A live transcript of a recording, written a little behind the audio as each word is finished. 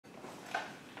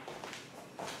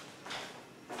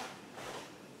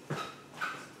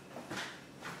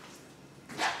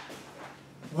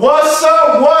What's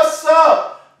up? What's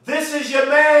up? This is your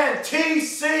man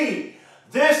TC.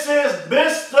 This is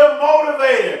Mr.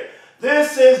 Motivator.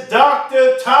 This is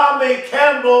Dr. Tommy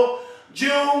Campbell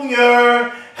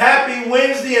Jr. Happy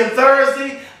Wednesday and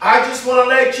Thursday. I just want to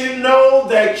let you know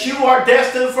that you are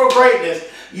destined for greatness.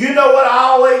 You know what I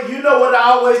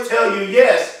always tell you.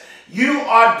 Yes, you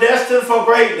are destined for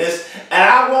greatness. And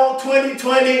I want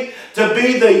 2020 to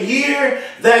be the year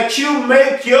that you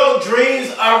make your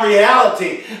dreams a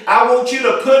reality. I want you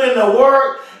to put in the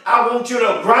work. I want you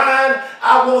to grind.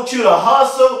 I want you to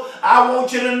hustle. I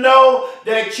want you to know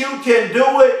that you can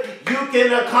do it. You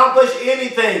can accomplish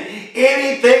anything.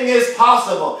 Anything is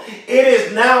possible. It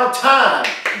is now time.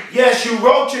 Yes, you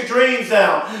wrote your dreams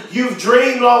down. You've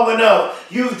dreamed long enough.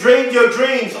 You've dreamed your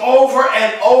dreams over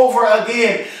and over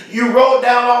again. You wrote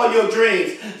down all your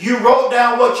dreams. You wrote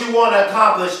down what you want to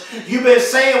accomplish. You've been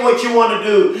saying what you want to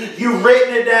do. You've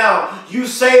written it down. You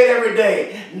say it every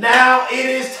day. Now it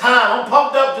is time. I'm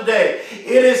pumped up today.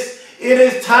 It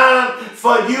is time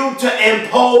for you to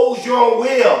impose your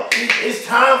will. It's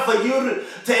time for you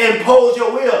to impose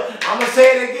your will. I'm going to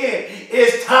say it again.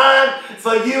 It's time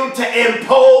for you to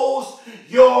impose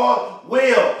your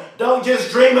will. Don't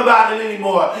just dream about it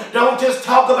anymore. Don't just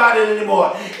talk about it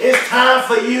anymore. It's time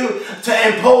for you to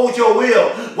impose your will.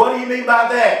 What do you mean by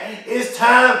that? It's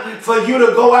time for you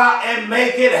to go out and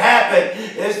make it happen.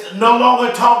 It's no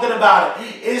longer talking about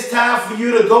it. It's time for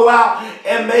you to go out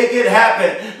and make it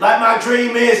happen. Like my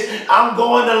dream is, I'm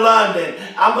going to London.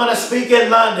 I'm going to speak in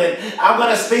London. I'm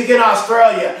going to speak in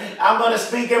Australia. I'm going to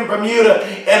speak in Bermuda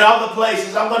and other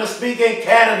places. I'm going to speak in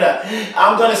Canada.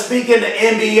 I'm going to speak in the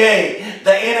NBA,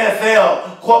 the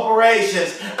NFL,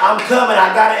 corporations. I'm coming.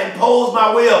 I got to impose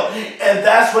my will. And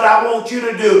that's what I want you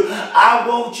to do. I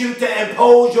want you to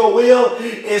impose your will.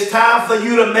 It's time for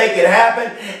you to make it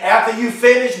happen. After you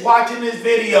finish watching this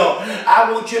video,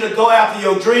 I want you to go after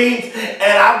your dreams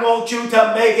and I want you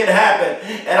to make it happen.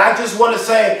 And I just want to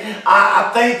say, I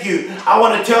thank you. I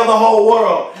want to tell the whole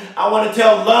world. I want to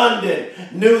tell London,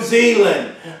 New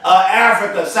Zealand,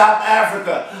 Africa, South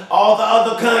Africa, all the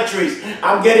other countries.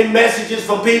 I'm getting messages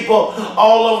from people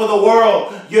all over the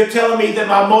world. You're telling me that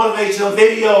my motivational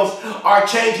videos are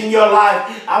changing your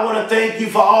life. I want to thank you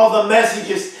for all the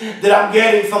messages that I'm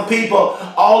getting from people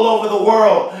all over the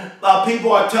world.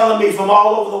 People are telling me from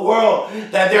all over the world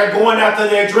that they're going after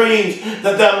their dreams,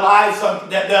 that their lives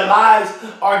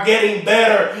are getting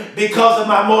better because of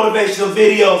my motivational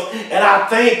videos. And I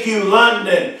thank you,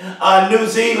 London, New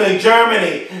Zealand,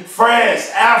 Germany, France,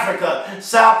 Africa,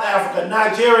 South Africa,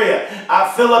 Nigeria,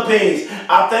 Philippines.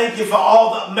 I thank you for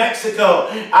all the Mexico.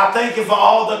 I thank you for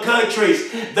all the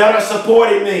countries that are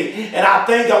supporting me. And I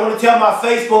want to tell my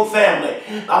Facebook family.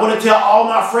 I want to tell all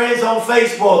my friends on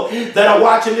Facebook that are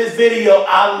watching this video,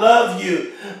 I love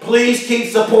you. Please keep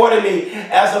supporting me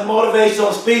as a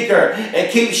motivational speaker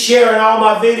and keep sharing all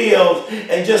my videos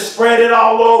and just spread it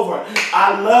all over.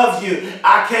 I love you.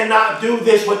 I cannot do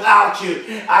this without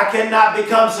you. I cannot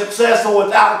become successful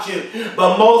without you.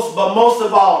 But most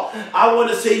of all, I want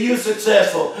to see you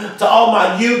successful. To all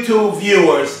my YouTube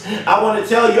viewers, I want to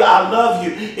tell you I love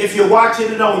you. If you're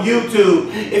watching it on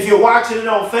YouTube, if you're watching it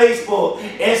on Facebook,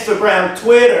 Instagram,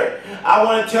 Twitter, I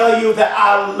want to tell you that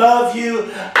I love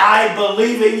you, I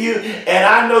believe in you, and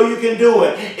I know you can do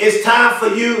it. It's time for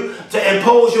you to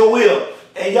impose your will.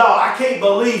 And y'all, I can't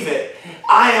believe it.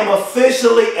 I am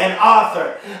officially an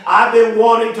author. I've been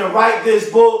wanting to write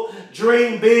this book,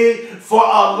 Dream Big, for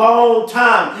a long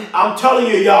time. I'm telling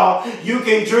you, y'all, you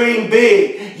can dream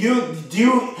big.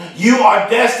 You are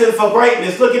destined for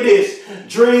greatness. Look at this.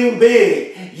 Dream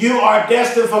big. You are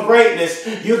destined for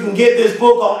greatness. You can get this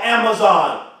book on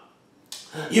Amazon.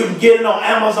 You can get it on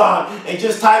Amazon and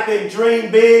just type in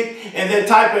Dream Big and then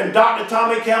type in Dr.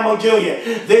 Tommy Campbell Jr.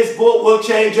 This book will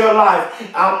change your life.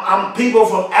 People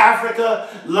from Africa,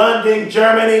 London,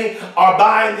 Germany are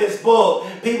buying this book.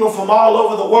 People from all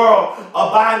over the world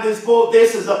are buying this book.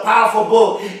 This is a powerful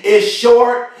book. It's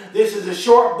short. This is a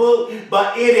short book,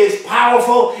 but it is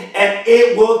powerful and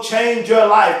it will change your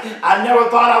life. I never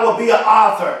thought I would be an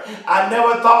author. I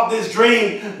never thought this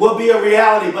dream would be a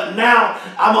reality, but now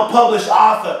I'm a published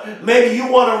author. Maybe you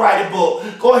want to write a book.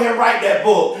 Go ahead and write that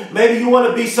book. Maybe you want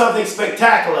to be something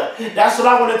spectacular. That's what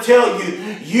I want to tell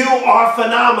you. You are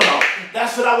phenomenal.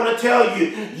 That's what I want to tell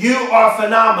you. You are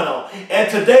phenomenal.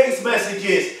 And today's message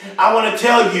is, I want to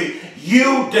tell you,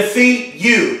 you defeat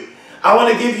you. I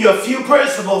want to give you a few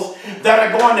principles that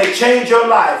are going to change your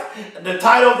life. The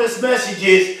title of this message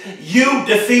is You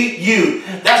Defeat You.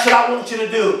 That's what I want you to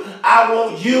do. I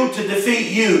want you to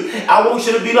defeat you. I want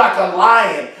you to be like a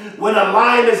lion. When a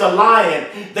lion is a lion,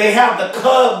 they have the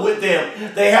cub with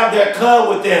them. They have their cub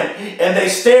with them, and they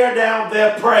stare down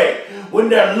their prey. When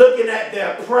they're looking at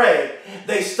their prey,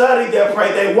 they study their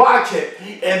prey, they watch it,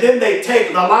 and then the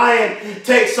lion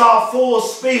takes off full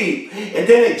speed, and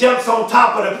then it jumps on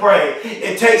top of the prey.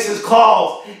 It takes its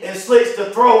claws and slits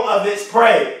the throat of its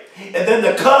prey. And then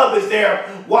the cub is there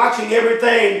watching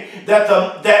everything that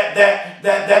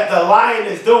the lion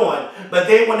is doing. But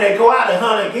then when they go out and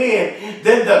hunt again,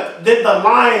 then the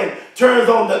lion turns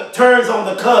on the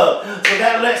cub. So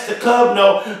that lets the cub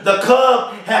know the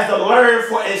cub has to learn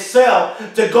for itself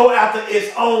to go after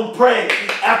its own prey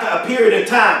after a period of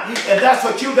time. And that's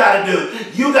what you got to do.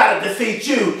 You got to defeat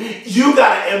you. You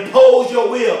got to impose your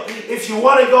will. If you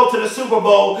want to go to the Super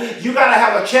Bowl, you got to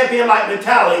have a champion-like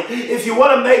mentality. If you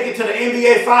want to make it to the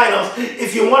NBA Finals,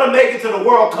 if you want to make it to the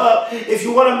World Cup, if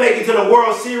you want to make it to the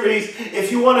World Series,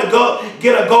 if you want to go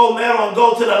get a gold medal and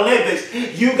go to the Olympics,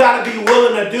 you got to be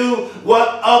willing to do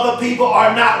what other people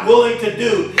are not willing to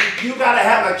do. You got to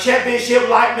have a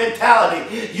championship-like mentality.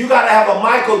 You got to have a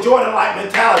Michael Jordan-like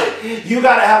mentality. You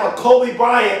got to have a Kobe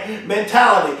Bryant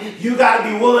mentality. You got to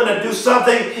be willing to do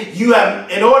something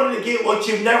in order to get what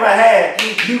you've never had.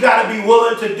 You got to be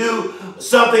willing to do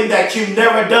something that you've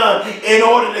never done in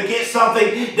order to get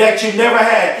something that you've never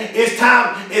had. It's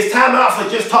time out for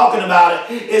just talking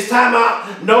about it. It's time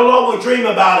out, no longer dream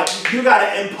about it. You got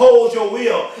to impose your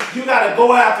will. You got to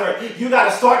go after it. You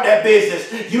got to start that business.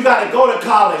 You got to go to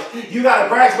college. You got to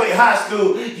graduate high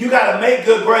school. You got to make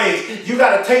good grades. You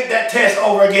got to take that test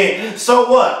over again.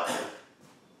 So what?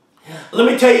 Let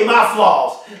me tell you my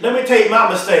flaws. Let me tell you my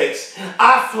mistakes.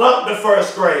 I flunked the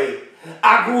first grade.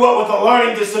 I grew up with a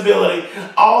learning disability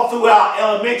all throughout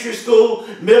elementary school,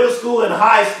 middle school, and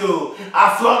high school.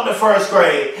 I flunked the first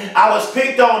grade. I was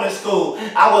picked on in school.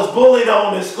 I was bullied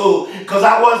on in school because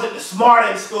I wasn't smart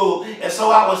in school, and so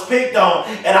I was picked on,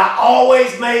 and I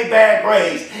always made bad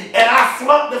grades. And I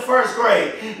flunked the first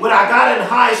grade. When I got in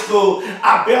high school,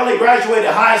 I barely graduated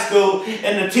high school,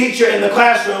 and the teacher in the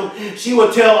classroom, she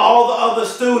would tell all the other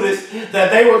students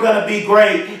that they were going to be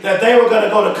great, that they were going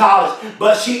to go to college,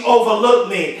 but she overlooked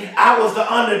me. I was the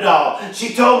underdog.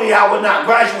 She told me I would not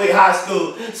graduate high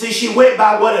school. See, she went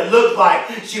by what it looked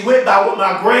like. She went by what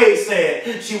my grades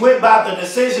said. She went by the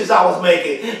decisions I was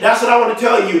making. That's what I want to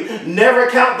tell you. Never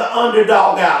count the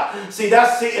underdog out. See,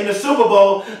 in the Super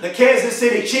Bowl, the Kansas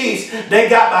City Chiefs, they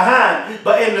got behind.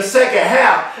 But in the second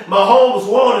half, Mahomes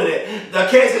wanted it. The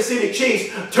Kansas City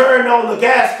Chiefs turned on the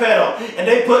gas pedal, and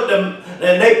they pushed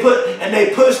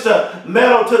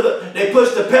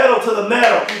the pedal to the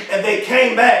metal, and they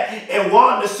came back and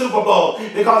won the Super Bowl.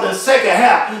 Because in the second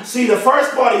half, see, the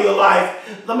first part of your life,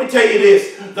 let me tell you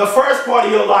this, the first part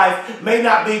of your life may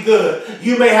not be good.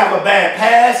 You may have a bad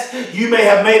past. You may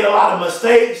have made a lot of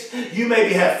mistakes. You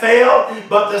maybe have failed.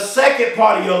 But the second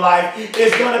part of your life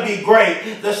is going to be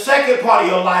great. The second part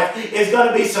of your life is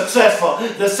going to be successful.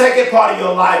 The second part of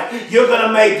your life, you're going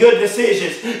to make good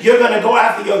decisions. You're going to go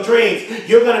after your dreams.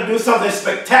 You're going to do something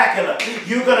spectacular.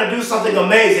 You're going to do something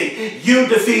amazing. You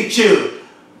defeat you.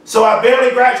 So I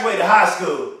barely graduated high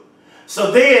school.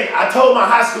 So then I told my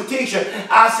high school teacher,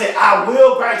 I said, I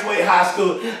will graduate high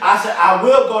school. I said, I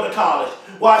will go to college.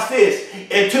 Watch this.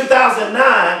 In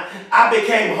 2009, I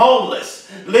became homeless,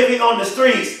 living on the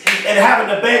streets and having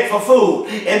to beg for food.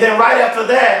 And then right after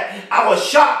that, I was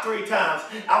shot 3 times.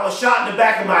 I was shot in the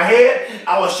back of my head,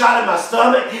 I was shot in my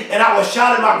stomach, and I was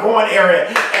shot in my groin area.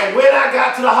 And when I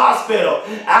got to the hospital,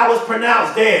 I was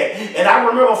pronounced dead. And I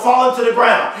remember falling to the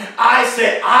ground. I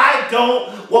said, I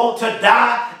don't want to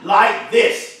die like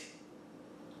this.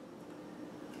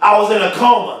 I was in a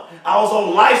coma. I was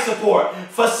on life support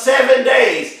for 7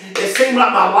 days. It seemed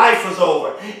like my life was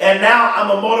over. And now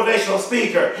I'm a motivational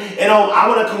speaker. And I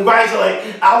want to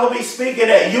congratulate. I will be speaking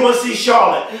at UNC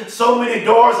Charlotte. So many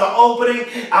doors are opening.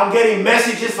 I'm getting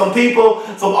messages from people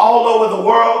from all over the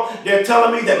world. They're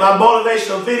telling me that my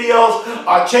motivational videos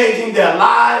are changing their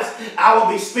lives. I will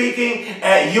be speaking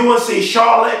at UNC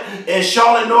Charlotte in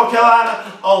Charlotte, North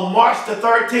Carolina on March the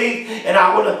 13th. And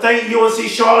I want to thank UNC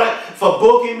Charlotte for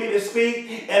booking me to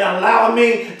speak and allowing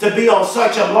me to be on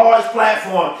such a large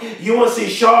platform. UNC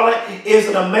Charlotte is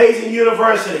an amazing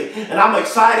university, and I'm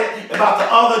excited about the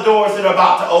other doors that are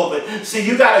about to open. See,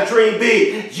 you got to dream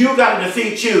big. You got to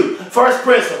defeat you. First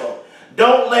principle,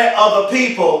 don't let other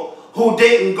people who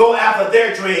didn't go after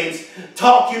their dreams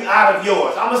talk you out of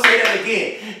yours. I'm going to say that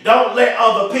again. Don't let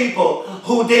other people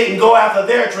who didn't go after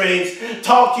their dreams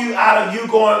talk you out of you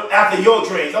going after your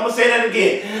dreams. I'm going to say that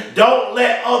again. Don't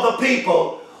let other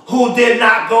people who did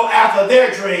not go after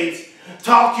their dreams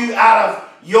talk you out of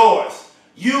yours.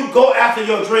 You go after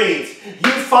your dreams.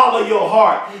 You follow your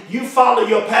heart. You follow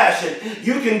your passion.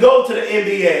 You can go to the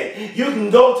NBA. You can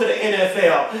go to the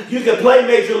NFL. You can play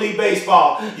Major League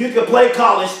Baseball. You can play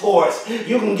college sports.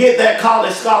 You can get that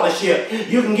college scholarship.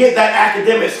 You can get that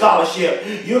academic scholarship.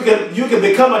 You can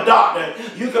become a doctor.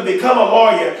 You can become a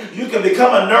lawyer. You can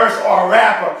become a nurse or a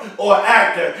rapper or an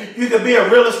actor. You can be a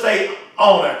real estate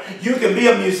owner. You can be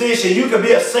a musician. You can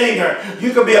be a singer.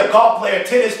 You can be a golf player,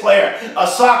 tennis player, a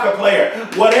soccer player.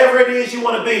 Whatever it is you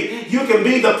want to be. You can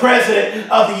be the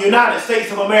president of the United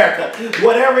States of America.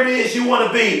 Whatever it is you want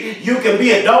to be, you can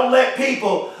be it. Don't let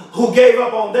people who gave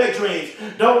up on their dreams,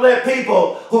 don't let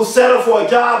people who settled for a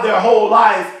job their whole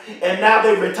life and now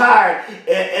they retired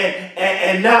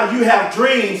and now you have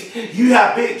dreams. You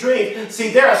have big dreams.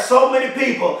 See, there are so many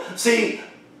people. See,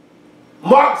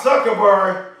 Mark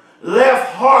Zuckerberg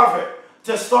left Harvard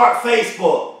to start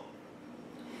Facebook.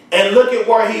 And look at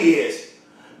where he is.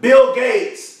 Bill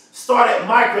Gates started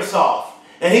Microsoft.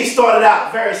 And he started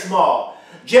out very small.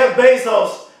 Jeff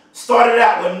Bezos started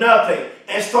out with nothing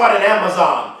and started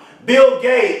Amazon. Bill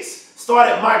Gates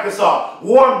started Microsoft.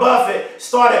 Warren Buffett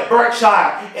started Berkshire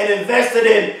and invested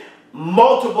in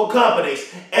multiple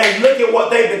companies. And look at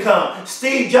what they become.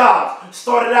 Steve Jobs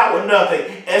started out with nothing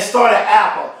and started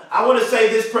Apple. I want to say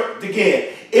this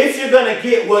again. If you're going to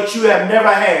get what you have never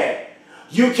had,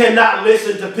 you cannot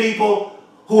listen to people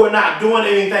who are not doing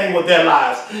anything with their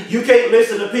lives. You can't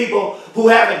listen to people who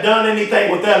haven't done anything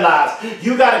with their lives.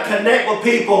 You got to connect with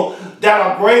people that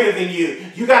are greater than you.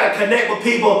 You got to connect with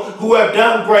people who have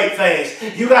done great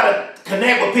things. You got to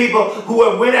connect with people who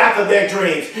have went after their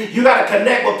dreams. You got to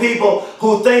connect with people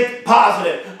who think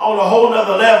positive on a whole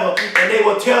nother level, and they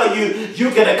will tell you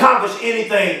you can accomplish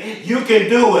anything. You can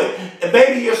do it. And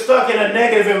maybe you're stuck in a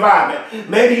negative environment.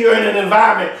 Maybe you're in an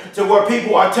environment to where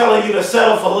people are telling you to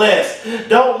settle for less.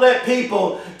 Don't let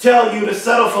people tell you to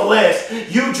settle for less.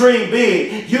 You dream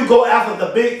big. You go after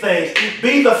the big things.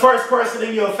 Be the first person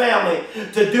in your family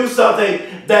to do something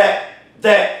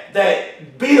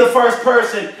be the first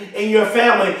person in your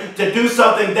family to do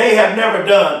something they have never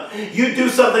done. You do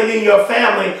something in your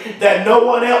family that no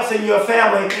one else in your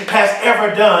family has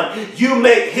ever done. You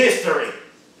make history.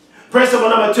 Principle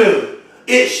number 2,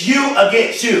 it's you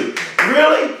against you.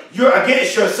 Really? You're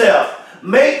against yourself.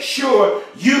 Make sure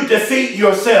you defeat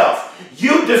yourself.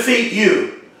 You defeat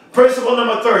you. Principle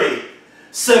number 3,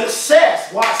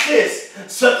 success, watch this,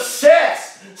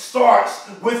 success starts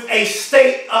with a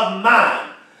state of mind.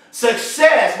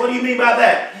 Success, what do you mean by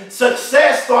that?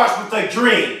 Success starts with a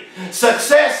dream.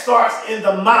 Success starts in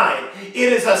the mind.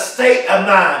 It is a state of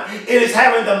mind. It is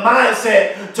having the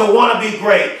mindset to want to be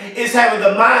great. It's having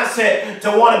the mindset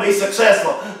to want to be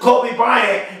successful. Kobe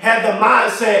Bryant had the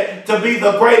mindset to be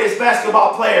the greatest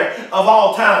basketball player of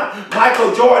all time.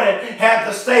 Michael Jordan had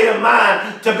the state of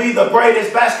mind to be the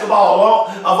greatest basketball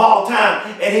of all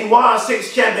time. And he won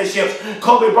 6 championships.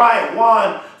 Kobe Bryant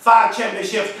won 5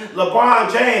 championships.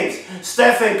 LeBron James,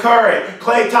 Stephen Curry,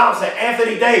 Klay Thompson,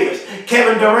 Anthony Davis,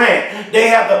 Kevin Durant, they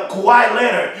have the Kawhi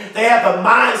Leonard. They have the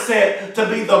mindset to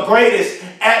be the greatest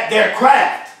at their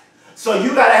craft. So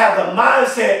you got to have the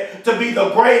mindset to be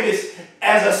the greatest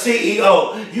as a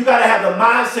CEO. You got to have the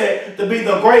mindset to be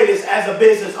the greatest as a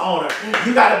business owner.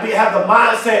 You got to have the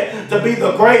mindset to be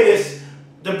the greatest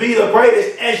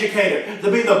educator,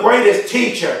 to be the greatest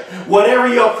teacher. Whatever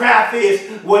your craft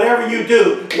is, whatever you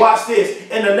do, watch this.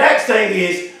 And the next thing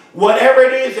is, whatever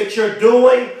it is that you're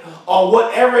doing or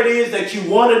whatever it is that you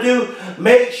want to do,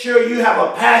 make sure you have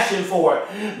a passion for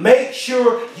it. Make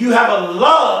sure you have a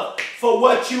love for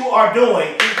what you are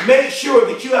doing. Make sure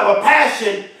that you have a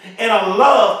passion and a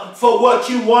love for what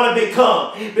you want to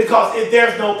become. Because if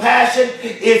there's no passion,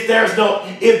 if there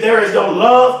is no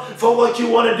love for what you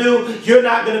want to do, you're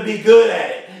not going to be good at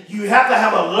it. You have to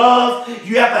have a love,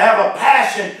 you have to have a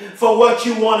passion for what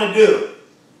you want to do.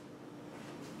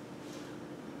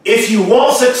 If you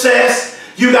want success,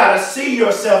 you got to see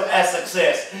yourself as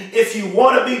success. If you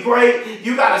want to be great,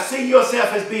 you got to see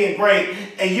yourself as being great,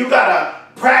 and you got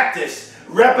to practice.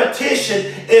 Repetition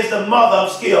is the mother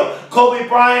of skill. Kobe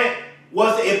Bryant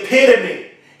was the epitome.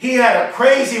 He had a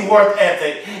crazy work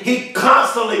ethic. He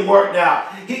constantly worked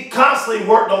out. He constantly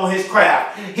worked on his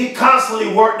craft. He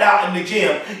constantly worked out in the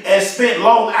gym and spent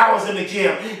long hours in the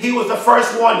gym. He was the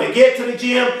first one to get to the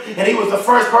gym, and he was the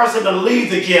first person to leave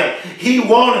the gym. He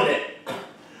wanted it.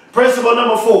 Principle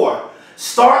number 4,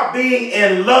 Start being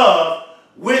in love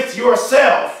with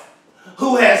yourself,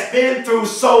 who has been through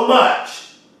so much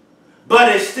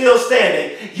but is still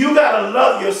standing. You got to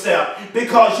love yourself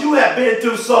because you have been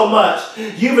through so much.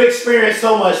 You've experienced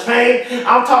so much pain.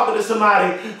 I'm talking to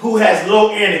somebody who has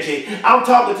low energy. I'm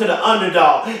talking to the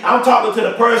underdog. I'm talking to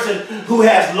the person who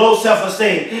has low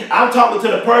self-esteem. I'm talking to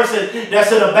the person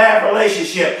that's in a bad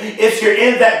relationship. If you're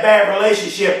in that bad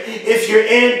relationship,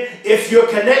 if you're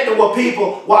connected with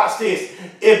people, watch this.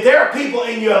 If there are people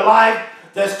in your life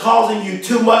that's causing you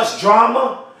too much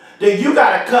drama, then you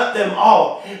got to cut them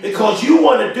off because you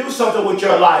want to do something with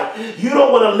your life. You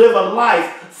don't want to live a life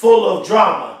full of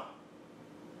drama.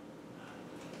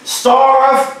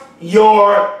 Starve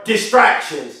your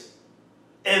distractions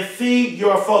and feed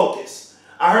your focus.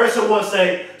 I heard someone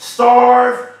say,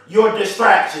 starve your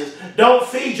distractions. Don't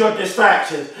feed your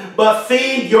distractions, but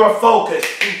feed your focus.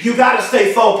 You got to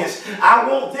stay focused. I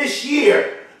want this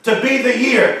year to be the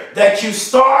year that you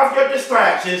starve your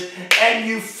distractions and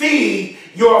you feed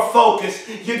your focus.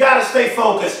 You got to stay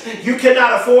focused. You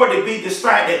cannot afford to be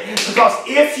distracted because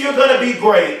if you're going to be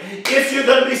great, if you're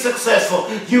going to be successful,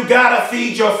 you got to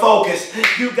feed your focus.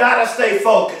 You got to stay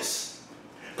focused.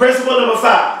 Principle number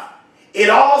 5.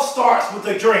 It all starts with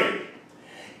a dream.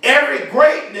 Every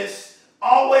greatness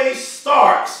always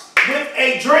starts with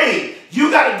a dream. You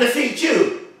got to defeat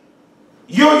you.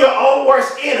 You're your own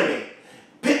worst enemy.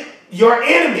 Your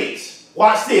enemies,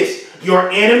 watch this,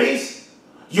 your enemies,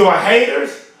 your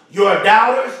haters, your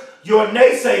doubters, your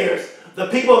naysayers, the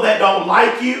people that don't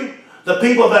like you, the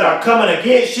people that are coming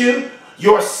against you,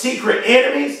 your secret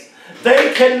enemies,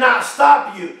 they cannot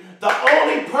stop you. The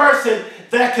only person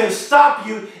that can stop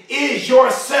you is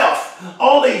yourself.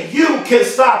 Only you can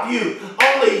stop you.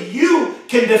 Only you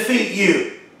can defeat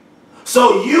you.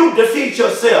 So you defeat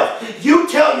yourself. You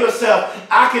tell yourself,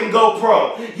 I can go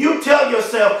pro. You tell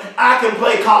yourself, I can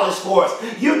play college sports.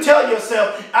 You tell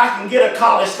yourself, I can get a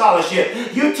college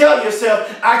scholarship. You tell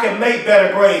yourself, I can make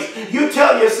better grades. You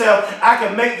tell yourself, I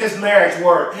can make this marriage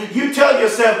work. You tell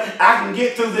yourself, I can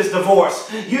get through this divorce.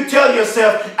 You tell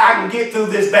yourself, I can get through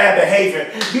this bad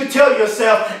behavior. You tell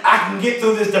yourself, I can get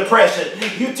through this depression.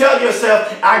 You tell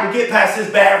yourself, I can get past this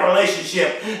bad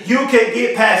relationship. You can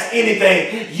get past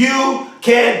anything. You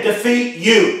can defeat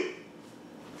you.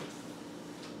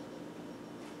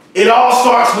 It all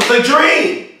starts with a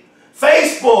dream.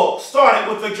 Facebook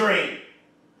started with a dream.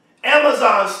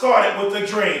 Amazon started with a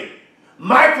dream.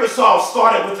 Microsoft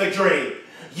started with a dream.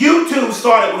 YouTube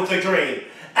started with a dream.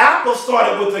 Apple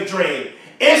started with a dream.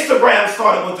 Instagram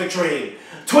started with a dream.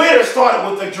 Twitter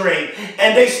started with a dream.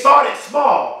 And they started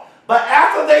small. But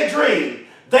after they dreamed,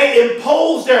 they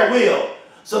imposed their will.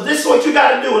 So this is what you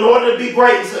got to do in order to be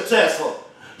great and successful.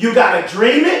 You got to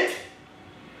dream it.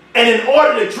 And in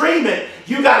order to dream it,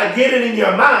 you got to get it in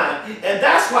your mind. And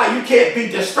that's why you can't be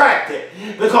distracted.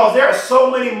 Because there are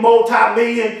so many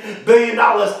multi-million,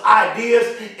 billion-dollar ideas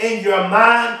in your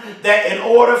mind that in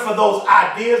order for those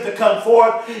ideas to come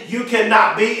forth, you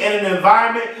cannot be in an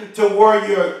environment to where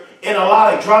you're in a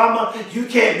lot of drama. You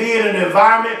can't be in an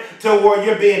environment to where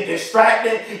you're being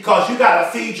distracted because you got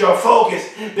to feed your focus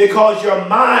because your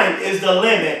mind is the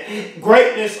limit.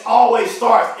 Greatness always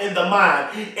starts in the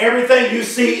mind. Everything you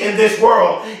see in this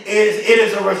world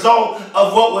is a result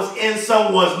of what was in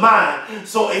someone's mind.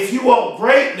 So if you want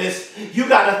greatness, you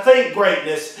got to think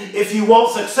greatness. If you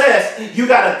want success, you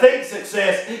got to think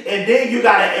success, and then you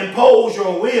got to impose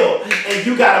your will and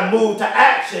you got to move to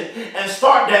action and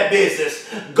start that business.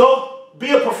 Go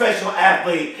be a professional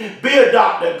athlete, be a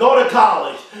doctor, go to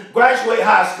college, graduate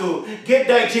high school, get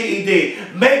that GED,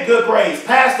 make good grades,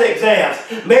 pass the exams.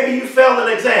 Maybe you failed an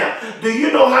exam. Do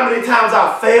you know how many times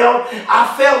I failed?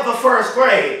 I failed the first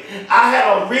grade. I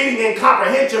had a reading and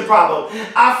comprehension problem.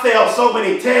 I failed so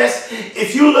many tests.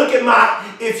 If you look at my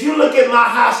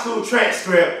high school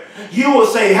transcript, you will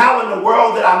say, how in the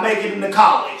world did I make it into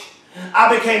college? I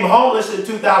became homeless in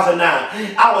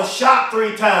 2009. I was shot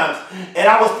 3 times and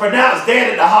I was pronounced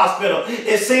dead at the hospital.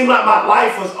 It seemed like my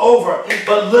life was over.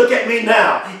 But look at me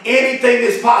now. Anything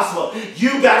is possible.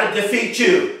 You got to defeat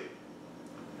you.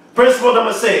 Principle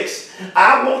number 6.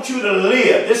 I want you to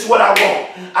live. This is what I want.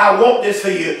 I want this for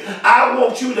you. I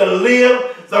want you to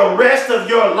live the rest of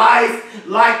your life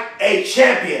like a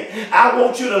champion. I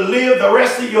want you to live the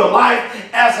rest of your life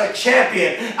as a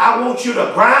champion. I want you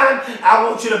to grind. I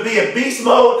want you to be in beast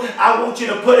mode. I want you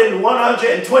to put in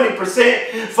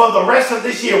 120% for the rest of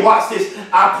this year. Watch this.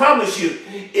 I promise you,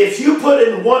 if you put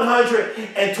in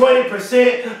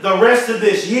 120% the rest of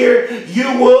this year,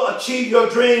 you will achieve your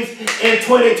dreams in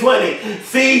 2020.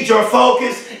 Feed your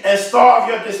focus and starve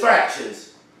your distractions.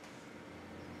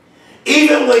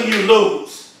 Even when you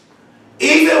lose,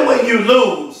 Even when you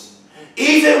lose,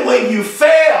 even when you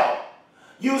fail,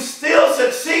 you still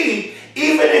succeed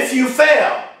even if you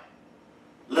fail.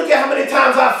 Look at how many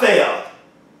times I failed.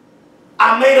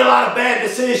 I made a lot of bad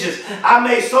decisions. I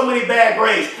made so many bad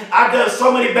grades. I've done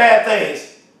so many bad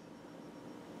things.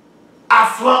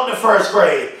 I flunked the first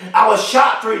grade. I was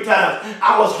shot 3 times.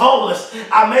 I was homeless.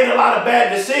 I made a lot of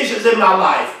bad decisions in my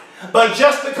life. But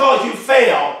just because you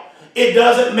fail, it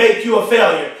doesn't make you a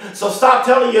failure. So stop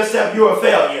telling yourself you're a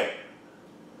failure.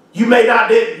 You may not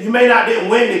didn't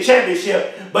win the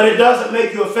championship, but it doesn't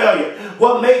make you a failure.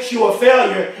 What makes you a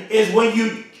failure is when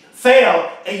you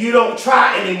fail and you don't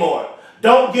try anymore.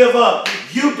 Don't give up.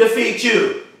 You defeat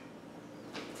you.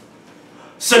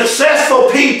 Successful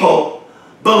people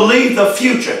believe the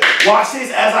future. Watch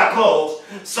this as I close.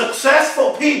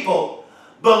 Successful people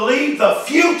believe the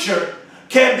future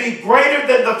can be greater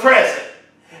than the present,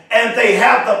 and they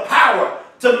have the power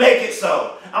to make it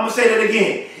so. I'm going to say that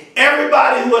again.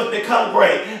 Everybody who has become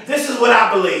great, this is what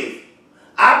I believe.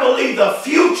 I believe the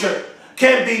future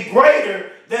can be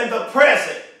greater than the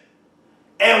present,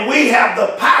 and we have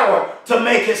the power to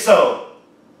make it so.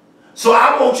 So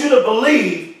I want you to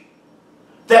believe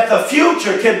that the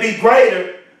future can be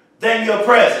greater than your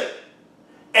present,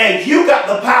 and you got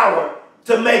the power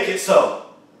to make it so.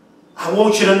 I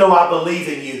want you to know I believe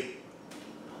in you.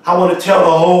 I want to tell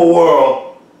the whole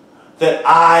world that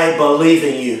I believe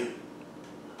in you.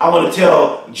 I want to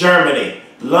tell Germany,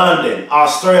 London,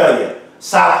 Australia,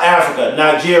 South Africa,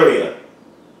 Nigeria,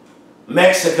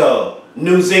 Mexico,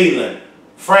 New Zealand,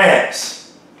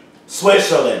 France,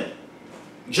 Switzerland,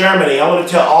 Germany. I want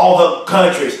to tell all the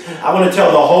countries. I want to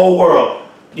tell the whole world.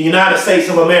 The United States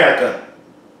of America,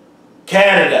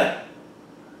 Canada.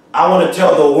 I want to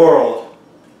tell the world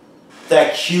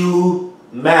that you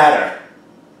matter.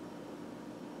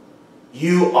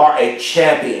 You are a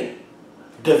champion.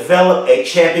 Develop a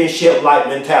championship-like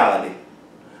mentality.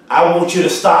 I want you to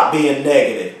stop being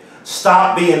negative.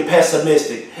 Stop being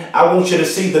pessimistic. I want you to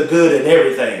see the good in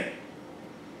everything.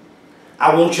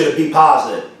 I want you to be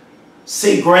positive.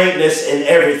 See greatness in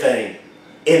everything.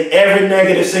 In every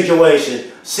negative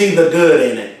situation, see the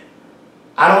good in it.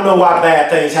 I don't know why bad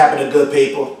things happen to good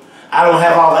people. I don't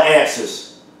have all the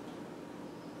answers.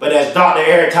 But as Dr.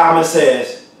 Eric Thomas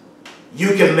says,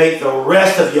 you can make the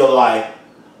rest of your life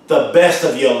the best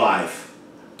of your life.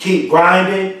 Keep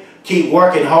grinding. Keep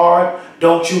working hard.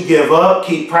 Don't you give up.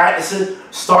 Keep practicing.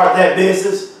 Start that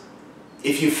business.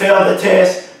 If you fail the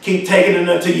test, keep taking it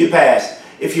until you pass.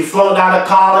 If you flunked out of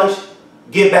college,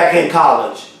 get back in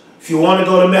college. If you want to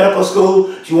go to medical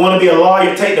school, if you want to be a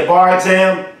lawyer, take the bar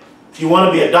exam. If you want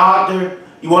to be a doctor,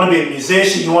 you want to be a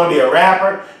musician, you want to be a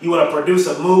rapper, you want to produce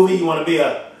a movie, you want to be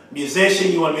a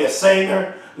musician, you want to be a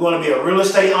singer, you want to be a real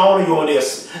estate owner, you want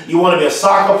to be a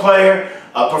soccer player,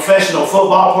 a professional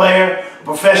football player, a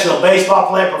professional baseball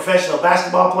player, professional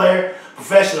basketball player,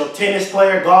 professional tennis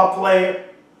player, golf player,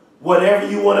 whatever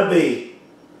you want to be,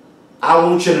 I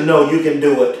want you to know you can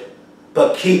do it.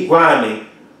 But keep grinding.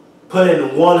 Put in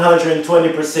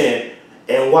 120%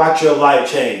 and watch your life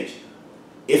change.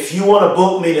 If you want to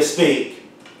book me to speak,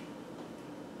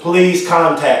 please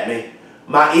contact me.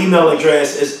 My email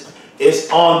address is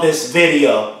on this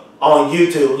video on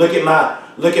YouTube. Look at my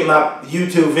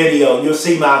YouTube video and you'll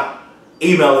see my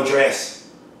email address.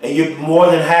 And you're more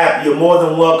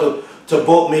than welcome to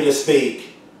book me to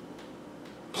speak.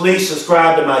 Please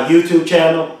subscribe to my YouTube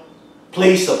channel.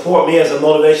 Please support me as a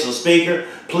motivational speaker.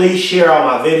 Please share all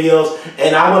my videos.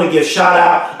 And I want to give shout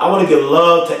out. I want to give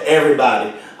love to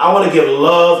everybody. I want to give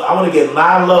love. I want to give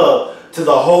my love to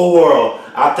the whole world.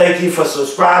 I thank you for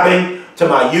subscribing to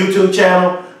my YouTube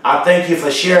channel. I thank you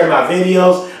for sharing my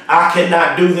videos. I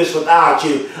cannot do this without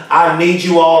you. I need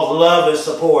you all's love and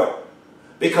support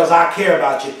because I care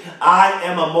about you. I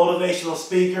am a motivational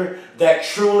speaker that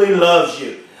truly loves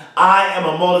you. I am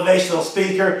a motivational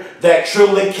speaker that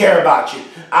truly care about you.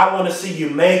 I want to see you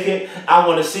make it. I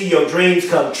want to see your dreams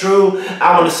come true.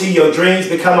 I want to see your dreams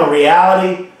become a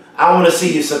reality. I want to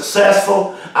see you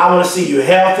successful. I want to see you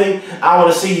healthy. I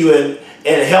want to see you in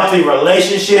healthy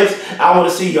relationships. I want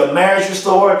to see your marriage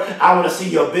restored. I want to see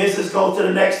your business go to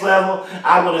the next level.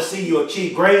 I want to see you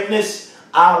achieve greatness.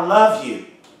 I love you.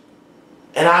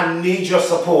 And I need your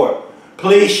support.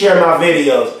 Please share my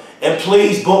videos. And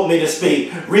please book me to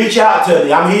speak. Reach out to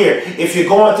me. I'm here. If you're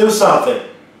going through something,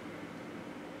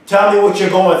 tell me what you're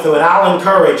going through and I'll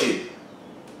encourage you.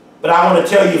 But I want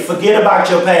to tell you, forget about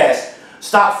your past.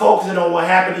 Stop focusing on what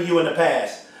happened to you in the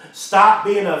past. Stop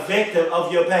being a victim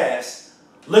of your past.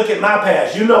 Look at my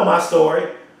past. You know my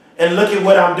story. And look at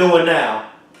what I'm doing now.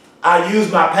 I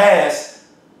use my past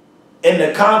in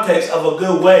the context of a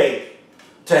good way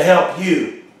to help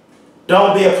you.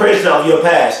 Don't be a prisoner of your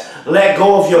past. Let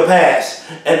go of your past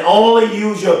and only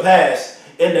use your past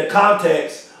in the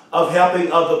context of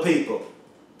helping other people.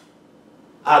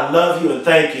 I love you and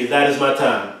thank you. That is my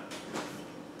time.